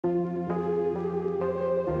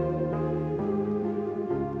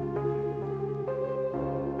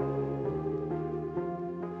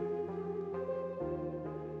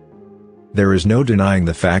There is no denying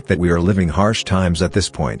the fact that we are living harsh times at this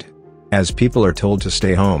point. As people are told to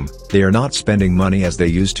stay home, they are not spending money as they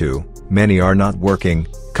used to, many are not working,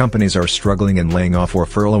 companies are struggling and laying off or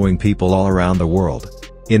furloughing people all around the world.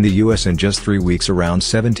 In the US in just 3 weeks around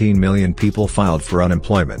 17 million people filed for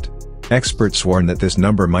unemployment. Experts warn that this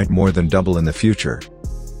number might more than double in the future.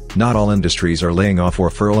 Not all industries are laying off or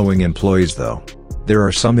furloughing employees though. There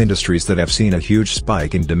are some industries that have seen a huge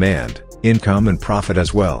spike in demand, income and profit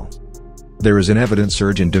as well. There is an evident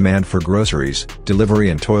surge in demand for groceries, delivery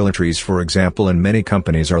and toiletries for example, and many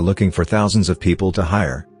companies are looking for thousands of people to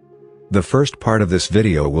hire. The first part of this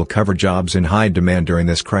video will cover jobs in high demand during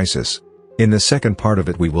this crisis. In the second part of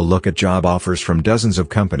it we will look at job offers from dozens of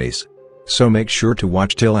companies. So make sure to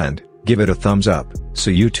watch till end, give it a thumbs up, so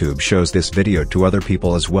YouTube shows this video to other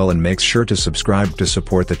people as well, and make sure to subscribe to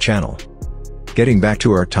support the channel. Getting back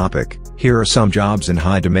to our topic, here are some jobs in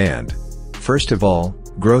high demand. First of all,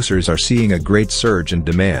 grocers are seeing a great surge in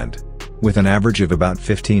demand. With an average of about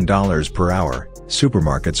 $15 per hour,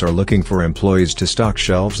 supermarkets are looking for employees to stock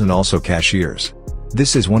shelves and also cashiers.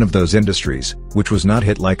 This is one of those industries, which was not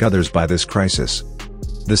hit like others by this crisis.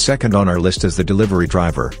 The second on our list is the delivery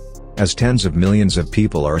driver. As tens of millions of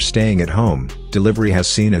people are staying at home, delivery has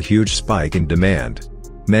seen a huge spike in demand.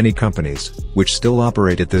 Many companies, which still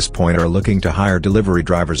operate at this point, are looking to hire delivery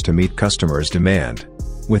drivers to meet customers' demand.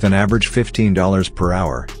 With an average $15 per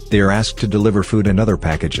hour, they are asked to deliver food and other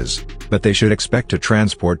packages, but they should expect to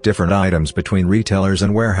transport different items between retailers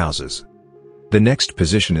and warehouses. The next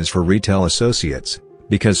position is for retail associates,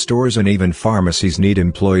 because stores and even pharmacies need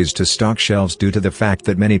employees to stock shelves due to the fact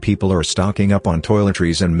that many people are stocking up on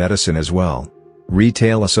toiletries and medicine as well.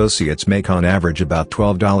 Retail associates make on average about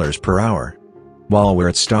 $12 per hour. While we're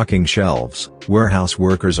at stocking shelves, warehouse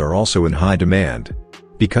workers are also in high demand.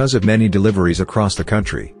 Because of many deliveries across the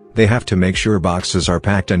country, they have to make sure boxes are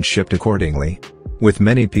packed and shipped accordingly. With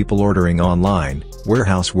many people ordering online,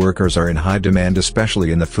 warehouse workers are in high demand,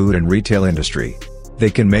 especially in the food and retail industry.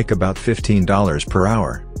 They can make about $15 per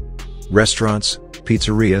hour. Restaurants,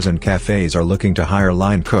 pizzerias and cafes are looking to hire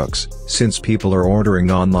line cooks, since people are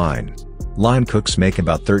ordering online. Line cooks make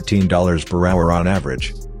about $13 per hour on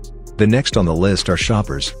average. The next on the list are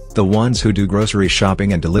shoppers, the ones who do grocery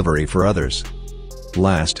shopping and delivery for others.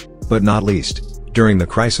 Last, but not least, during the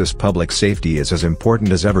crisis public safety is as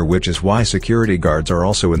important as ever, which is why security guards are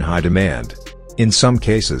also in high demand. In some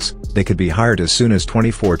cases, they could be hired as soon as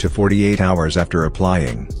 24 to 48 hours after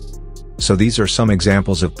applying. So these are some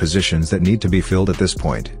examples of positions that need to be filled at this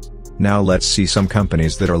point. Now let's see some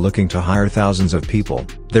companies that are looking to hire thousands of people.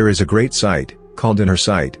 There is a great site, called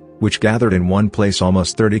InnerSite, which gathered in one place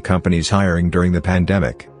almost 30 companies hiring during the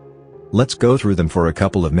pandemic. Let's go through them for a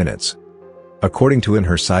couple of minutes. According to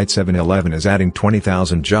InnerSite, 7-Eleven is adding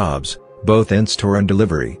 20,000 jobs, both in-store and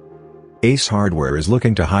delivery. Ace Hardware is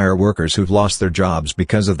looking to hire workers who've lost their jobs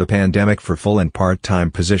because of the pandemic for full and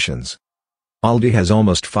part-time positions. Aldi has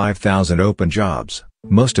almost 5,000 open jobs,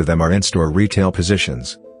 most of them are in-store retail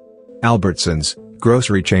positions. Albertsons,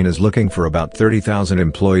 grocery chain, is looking for about 30,000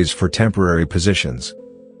 employees for temporary positions.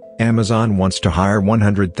 Amazon wants to hire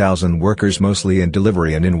 100,000 workers mostly in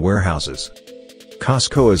delivery and in warehouses.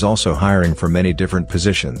 Costco is also hiring for many different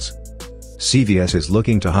positions. CVS is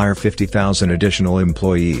looking to hire 50,000 additional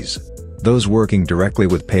employees. Those working directly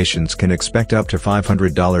with patients can expect up to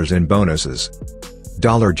 $500 in bonuses.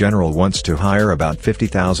 Dollar General wants to hire about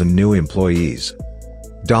 50,000 new employees.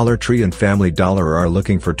 Dollar Tree and Family Dollar are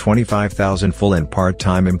looking for 25,000 full and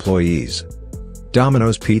part-time employees.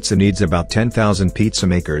 Domino's Pizza needs about 10,000 pizza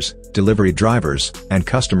makers, delivery drivers, and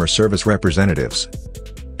customer service representatives.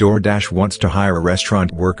 DoorDash wants to hire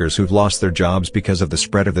restaurant workers who've lost their jobs because of the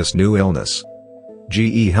spread of this new illness.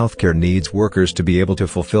 GE Healthcare needs workers to be able to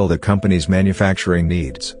fulfill the company's manufacturing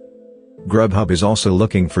needs. Grubhub is also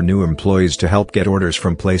looking for new employees to help get orders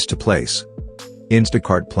from place to place.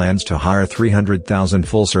 Instacart plans to hire 300,000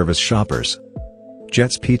 full-service shoppers.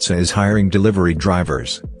 Jets Pizza is hiring delivery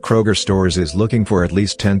drivers. Kroger Stores is looking for at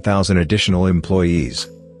least 10,000 additional employees.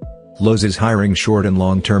 Lowe's is hiring short and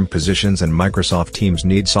long-term positions, and Microsoft Teams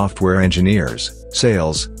needs software engineers,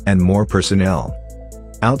 sales, and more personnel.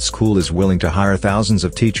 OutSchool is willing to hire thousands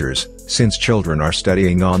of teachers, since children are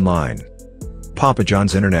studying online. Papa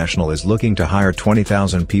John's International is looking to hire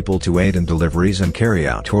 20,000 people to aid in deliveries and carry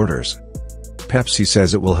out orders. Pepsi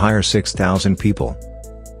says it will hire 6,000 people.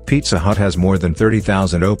 Pizza Hut has more than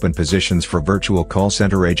 30,000 open positions for virtual call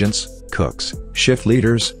center agents, cooks, shift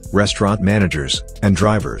leaders, restaurant managers, and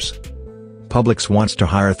drivers. Publix wants to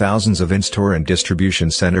hire thousands of in-store and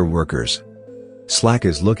distribution center workers. Slack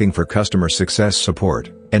is looking for customer success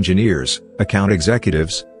support, engineers, account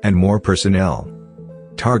executives, and more personnel.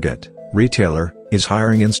 Target, Retailer is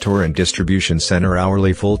hiring in-store and distribution center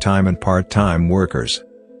hourly full-time and part-time workers.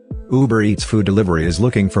 Uber Eats food delivery is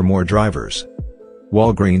looking for more drivers.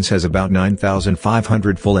 Walgreens has about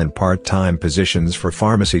 9,500 full and part-time positions for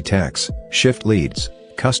pharmacy techs, shift leads,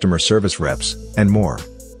 customer service reps, and more.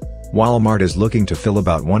 Walmart is looking to fill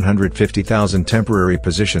about 150,000 temporary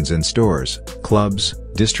positions in stores, clubs,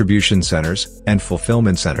 distribution centers, and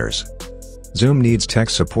fulfillment centers. Zoom needs tech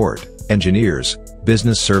support, engineers,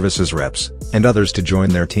 business services reps, and others to join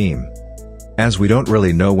their team. As we don't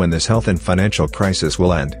really know when this health and financial crisis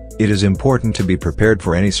will end, it is important to be prepared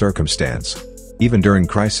for any circumstance. Even during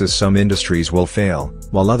crisis, some industries will fail,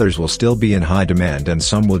 while others will still be in high demand, and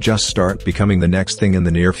some will just start becoming the next thing in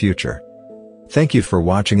the near future. Thank you for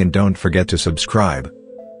watching, and don't forget to subscribe.